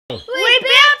We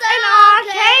built an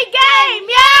arcade game!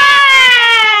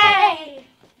 Yay!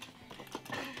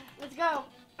 Let's go.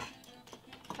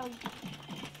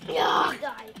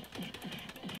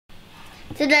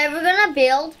 Today we're gonna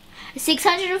build a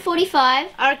 645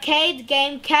 arcade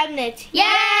game cabinet.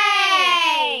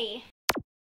 Yay!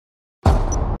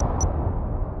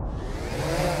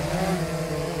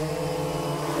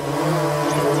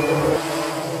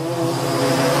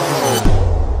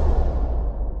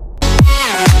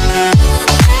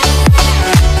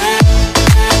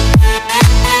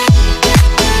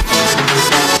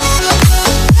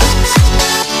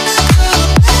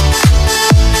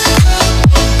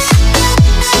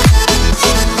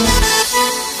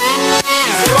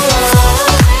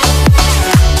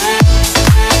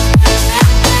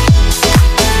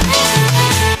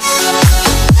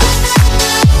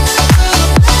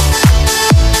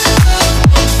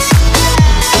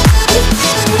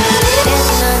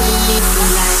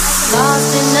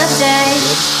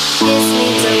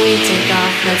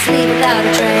 Let's leave without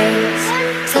a trace.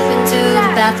 Slip into the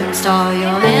bathroom stall,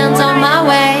 your hands on my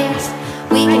waist.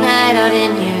 We can hide out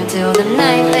in here till the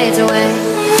night fades away.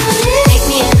 Take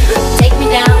me in, take me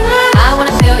down. I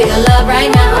wanna feel your love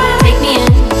right now. Take me in,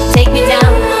 take me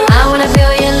down. I wanna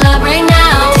feel your love right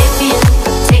now. Take me in,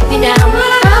 take me down.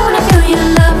 I wanna feel your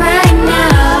love right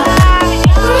now.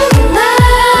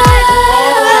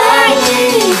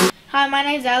 Hi, my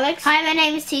name's Alex. Hi, my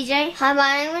name is TJ. Hi,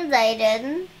 my name is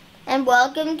Aiden. And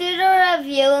welcome to the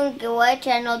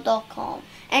ReviewAndGiveawayChannel.com.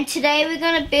 And today we're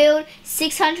going to build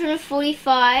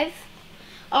 645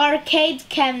 arcade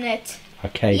cabinet.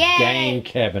 Okay, Yay! game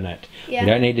cabinet. Yeah.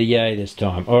 We don't need a yay this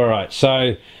time. Alright,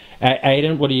 so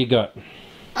Aiden, what do you got?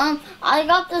 I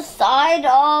got the side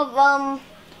of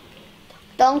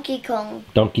Donkey Kong.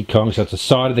 Donkey Kong, so it's the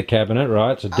side of the cabinet,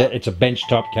 right? It's a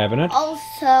benchtop cabinet.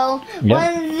 Also, Yep.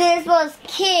 when this was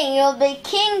King, it'll be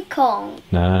King Kong.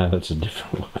 No, that's a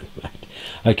different one, mate.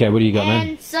 Okay, what do you got, man?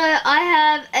 And so I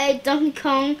have a Donkey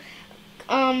Kong,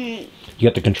 You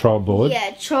got the control board. yeah,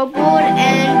 control board,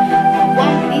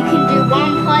 and you can do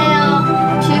 1 player,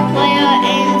 2 player,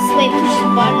 and this way push the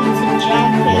button to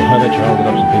jump. Yeah, how about you hold it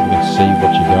up so people can see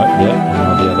what you got? Yeah, and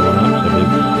hold the other one up.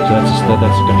 So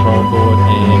that's the control board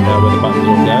and where the buttons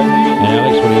all go. And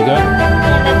Alex, what do you got?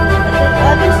 And the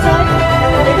other side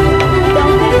is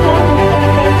Donkey Kong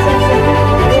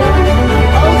Princess.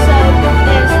 Also,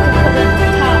 there's the put at the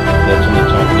top. That's on the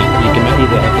top. You can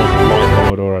either have a light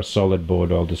board or a solid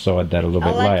board. I'll decide that a little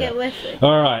I bit like later. it with it.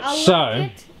 Alright, I so...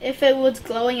 like it if it was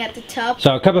glowing at the top.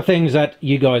 So a couple of things that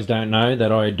you guys don't know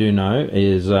that I do know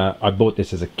is I bought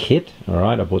this as a kit.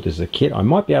 Alright, I bought this as a kit. I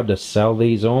might be able to sell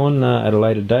these on at a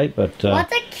later date, but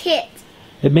What's a kit?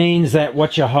 it means that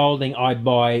what you're holding I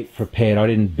buy prepared. I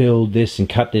didn't build this and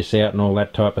cut this out and all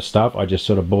that type of stuff. I just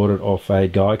sort of bought it off a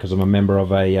guy because I'm a member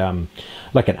of a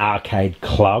like an arcade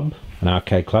club. An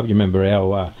arcade club. You remember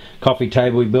our coffee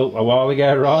table we built a while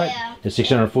ago, right? Yeah. The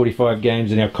 645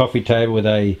 games in our coffee table with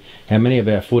a, how many,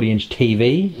 about 40-inch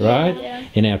TV, right? Yeah.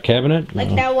 In our cabinet. Like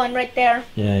that one right there.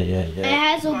 Yeah, yeah, And it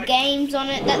yeah. has all games on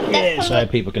it. That's Yeah, so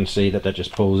probably- people can see that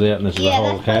just pulls out and this is Yeah, the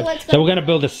whole that's probably cab. what's So we're going to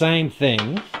build the same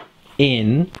thing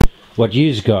in what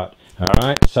you've got.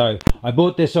 Alright, so I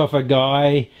bought this off a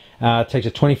guy. It takes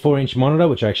a 24-inch monitor,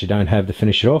 which I actually don't have to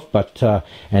finish it off. But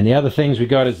and the other things we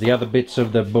got is the other bits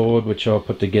of the board, which I'll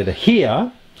put together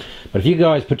here. But if you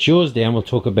guys put yours down, we'll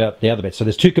talk about the other bits. So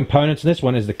there's two components in this.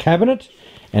 One is the cabinet,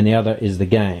 and the other is the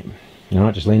game.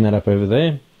 Alright, just lean that up over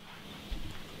there.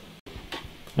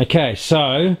 Okay,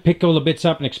 so pick all the bits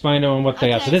up and explain to them what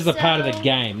they are. So this is a part of the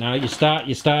game. Now you start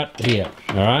here.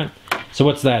 Alright? So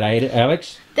what's that,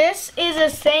 Alex? This is a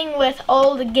thing with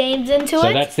all the games into So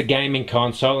it. that's the gaming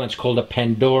console, and it's called a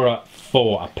Pandora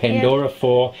 4. A Pandora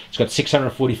 4. It's got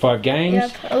 645 games.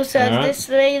 Yep. Also, Alright. this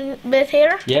bit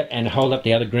here. Yep, and hold up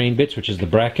the other green bits, which is the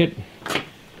bracket.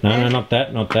 No, not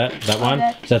that one.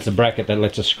 that. So that's the bracket that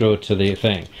lets us screw it to the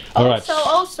thing. Alright.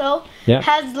 Also Yeah.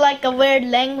 has like a weird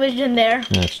language in there.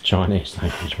 That's Chinese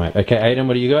language, mate. Okay, Aiden,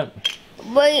 what do you got?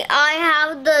 Wait, I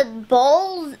have the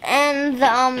bowls and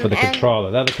For the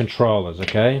controller. They're the controllers,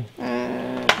 okay?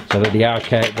 So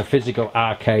that the physical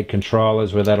arcade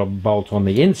controllers where that'll bolt on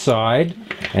the inside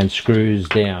and screws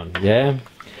down, yeah?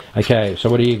 Okay, so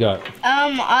what do you got?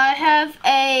 I have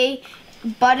a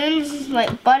buttons,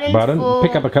 like buttons Button? for...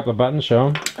 Pick up a couple of buttons,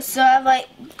 show them. So I have like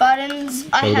buttons. So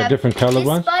I we've got have different coloured this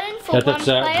ones. button for That's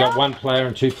one player. got 1 player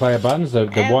and 2 player buttons. The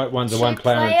And white ones are 1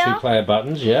 player and 2 player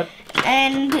buttons, yep.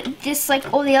 And just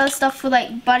like all the other stuff for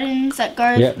like buttons that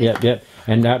goes. Yep.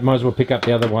 And might as well pick up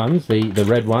the other ones, the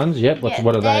red ones, yep.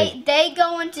 What are they? They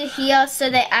go into here so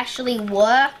they actually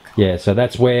work. Yeah, so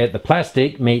that's where the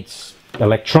plastic meets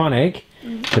electronic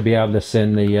to be able to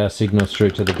send the signals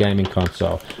through to the gaming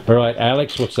console. All right,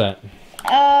 Alex, what's that?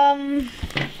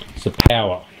 It's the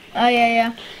power. Oh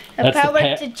yeah. The That's power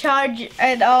to charge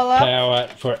it all up. Power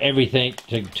for everything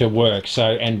to work.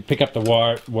 So, and pick up the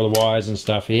wires and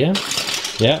stuff here.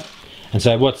 Yeah. And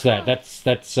so what's that? That's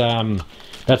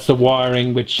the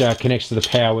wiring which connects to the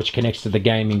power, which connects to the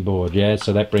gaming board. Yeah.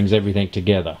 So that brings everything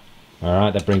together. All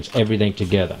right. That brings everything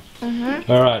together.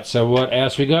 All right. So what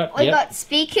else we got? We got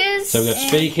speakers. So we got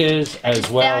speakers as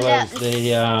well as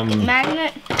the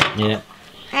magnet. Yeah.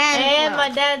 And my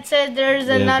dad said there's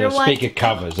another the one. speaker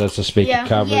covers. That's the speaker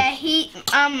covers. Yeah,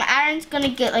 Aaron's gonna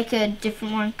get like a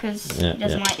different one because he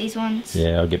doesn't like these ones.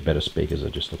 Yeah, I'll get better speakers. They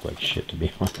just look like shit, to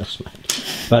be honest,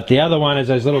 mate. But the other one is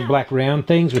those little black round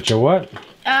things, which are what?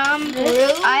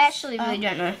 I actually really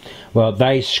don't know. Well,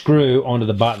 they screw onto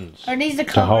the buttons. Are these the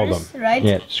covers? To hold them, right?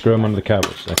 Yeah, screw them onto the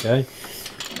covers. Okay.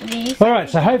 All right.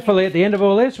 So hopefully at the end of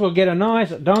all this, we'll get a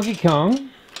nice Donkey Kong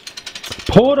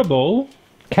portable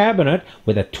cabinet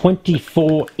with a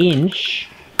 24-inch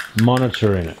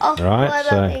monitor in it.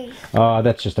 Right. So,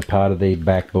 that's just a part of the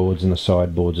backboards and the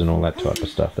sideboards and all that type of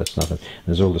stuff. That's nothing.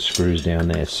 There's all the screws down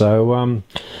there. So,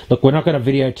 look, we're not going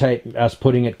to videotape us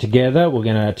putting it together. We're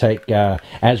going to take,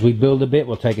 as we build a bit,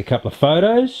 we'll take a couple of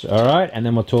photos, all right, and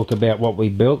then we'll talk about what we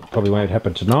built. Probably won't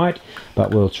happen tonight,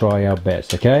 but we'll try our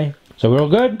best, okay? So we're all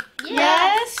good?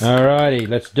 Yes. Alrighty,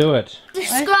 let's do it.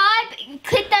 Subscribe,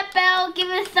 click that bell, give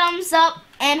it a thumbs up,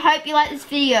 and hope you like this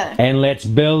video. And let's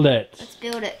build it. Let's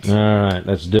build it. Alright,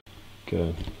 let's do it.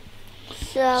 Good.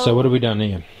 So what have we done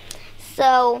here?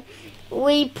 So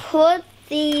we put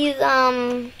these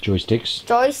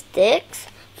joysticks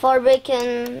for we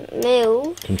can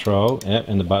move. Control, yeah,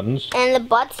 and the buttons. And the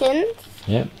buttons.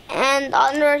 Yeah. And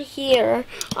under here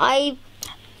I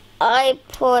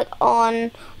put on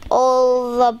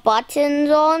all the buttons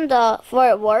on for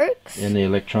it works. And the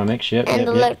electronics, yep. And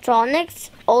the electronics,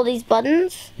 all these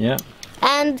buttons. Yeah.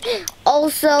 And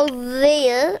also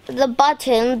the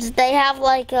buttons, they have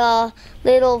like a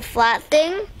little flat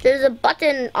thing. There's a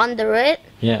button under it.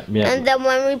 Yeah, yeah. And then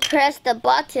when we press the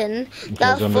button,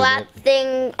 the flat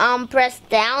thing presses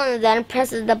down and then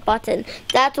presses the button.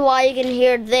 That's why you can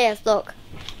hear this, look.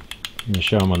 Let me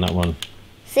show them on that one.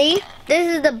 See?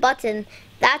 This is the button.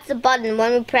 That's the button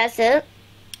when we press it.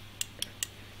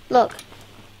 Look.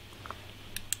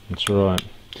 That's right.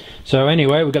 So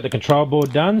anyway, we've got the control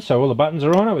board done, so all the buttons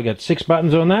are on it. We've got 6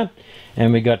 buttons on that,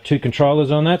 and we got 2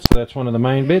 controllers on that, so that's one of the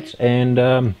main bits.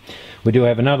 And we do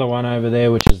have another one over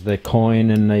there, which is the coin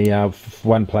and the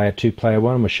 1-player, 2-player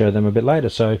one. We'll show them a bit later.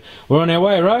 So we're on our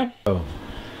way, right? Oh.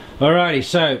 Alrighty,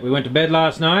 so we went to bed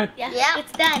last night. Yeah,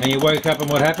 it's done. And you woke up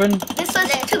and what happened? This was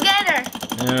together.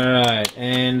 Alright,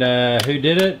 and who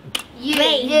did it? You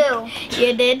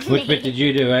did. Which bit did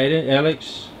you do, Aiden?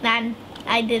 Alex? Man,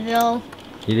 I did it all.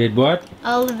 You did what?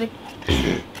 All of it.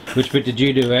 Which bit did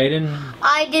you do, Aiden?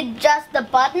 I did just the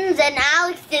buttons and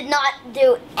Alex did not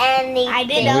do anything. I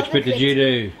did And which bit did you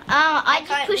do? I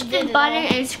just pushed the button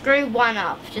and screwed one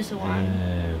up, just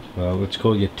one. Well, let's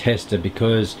call you tester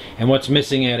because... And what's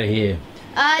missing out of here?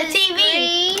 The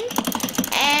TV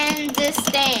and the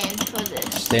stand for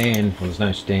this. Stand. Well, there's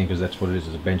no stand because that's what it is.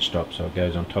 It's a bench top, so it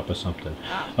goes on top of something.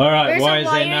 All right.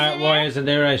 Why isn't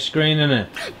there a screen in it?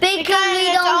 Because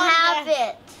we don't have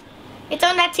it. It's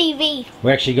on that TV.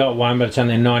 We actually got one, but it's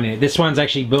only 90. This one's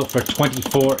actually built for a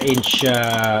 24-inch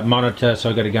monitor, so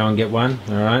I've got to go and get one.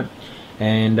 All right.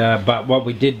 And but what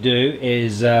we did do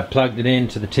is plugged it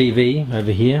into the TV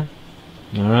over here.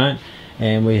 All right.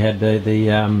 And we had the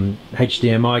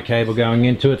HDMI cable going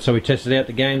into it, so we tested out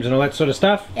the games and all that sort of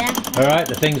stuff. Yeah. Alright,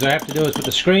 the things I have to do is put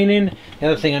the screen in. The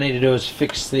other thing I need to do is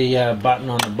fix the button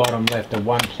on the bottom left, the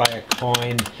 1-player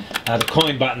coin. The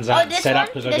coin buttons aren't set up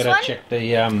because I've got to check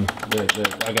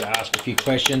I've got to ask a few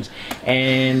questions.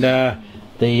 And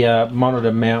the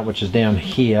monitor mount, which is down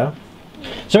here.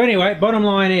 So anyway, bottom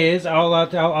line is,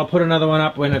 I'll put another one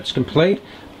up when it's complete.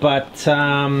 But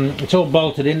it's all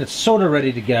bolted in. It's sort of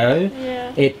ready to go.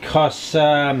 Yeah. It costs,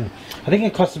 I think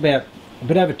it costs about a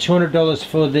bit over $200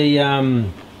 for the,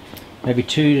 maybe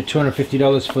 $200 to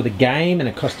 $250 for the game, and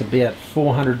it cost about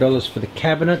 $400 for the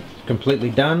cabinet,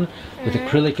 completely done with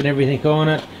acrylic and everything on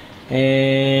it.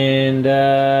 And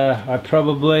I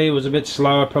probably was a bit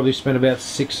slow. I probably spent about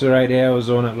 6 or 8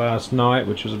 hours on it last night,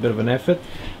 which was a bit of an effort.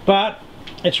 But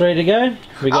it's ready to go.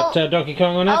 We got Donkey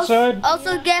Kong on that side.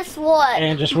 Also, guess what?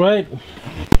 And just wait.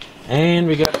 And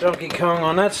we got Donkey Kong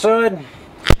on that side.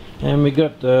 And we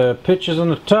got the pictures on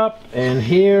the top, and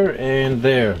here, and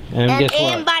there. And guess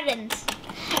what? And buttons.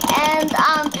 And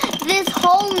this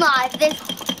whole night,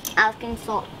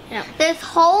 this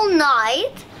whole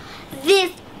night,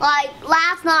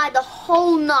 last night, the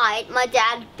whole night, my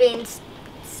dad been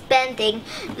spending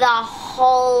the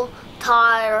whole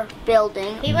entire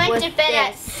building. He went with to bed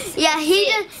at this. He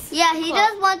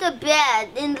just went to bed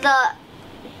in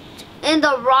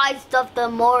the rise of the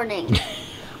morning.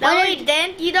 No, he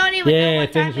didn't. You don't even know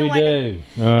what time things he we went do.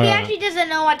 He actually doesn't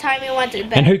know what time he went to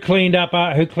bed. And who cleaned up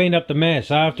the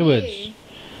mess afterwards? Me.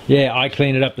 Yeah, I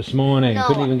cleaned it up this morning. No.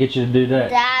 Couldn't even get you to do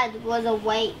that. Dad was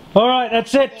awake. Alright,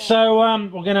 that's it. So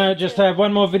we're going to just have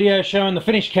one more video showing the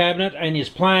finished cabinet and he's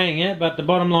playing it, but the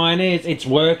bottom line is it's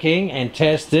working and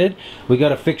tested. We got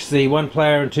to fix the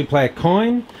 1-player and 2-player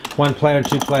coin. 1-player and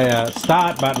 2-player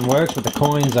start button works, but the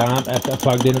coins aren't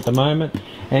plugged in at the moment.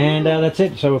 And that's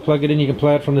it. So we'll plug it in. You can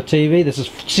play it from the TV. This is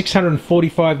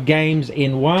 645 games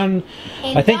in one.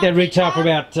 I think they retail for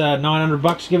about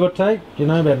 $900, give or take. You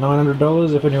know, about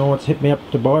 $900. If anyone wants to hit me up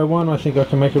to buy one, I think I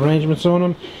can make arrangements on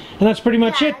them. And that's pretty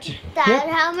much it. Dad,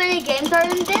 how many games are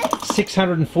in this?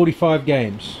 645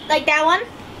 games. Like that one?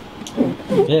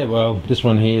 Yeah, well, this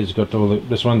one here has got all the.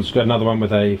 This one's got another one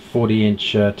with a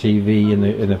 40-inch TV in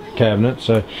the cabinet.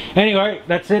 So, anyway,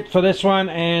 that's it for this one,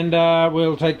 and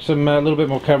we'll take some a little bit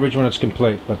more coverage when it's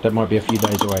complete. But that might be a few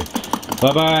days away.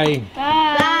 Bye bye.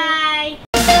 Bye.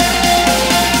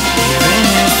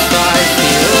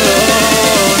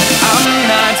 I'm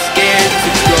not scared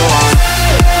to go on.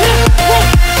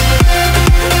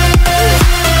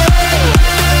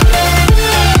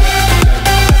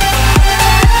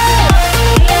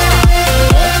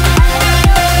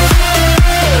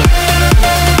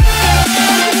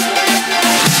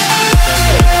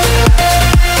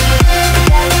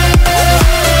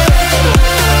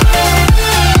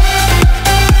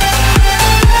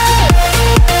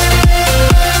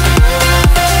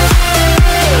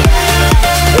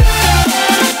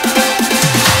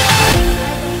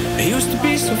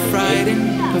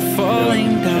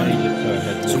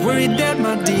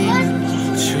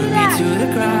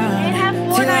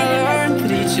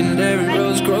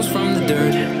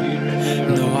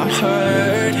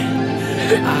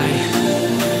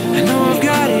 I know I've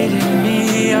got it in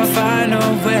me, I'll find a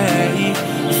way.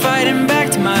 Fighting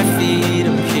back to my feet,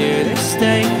 I'm here to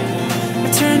stay.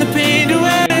 I turn the pain to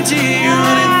energy.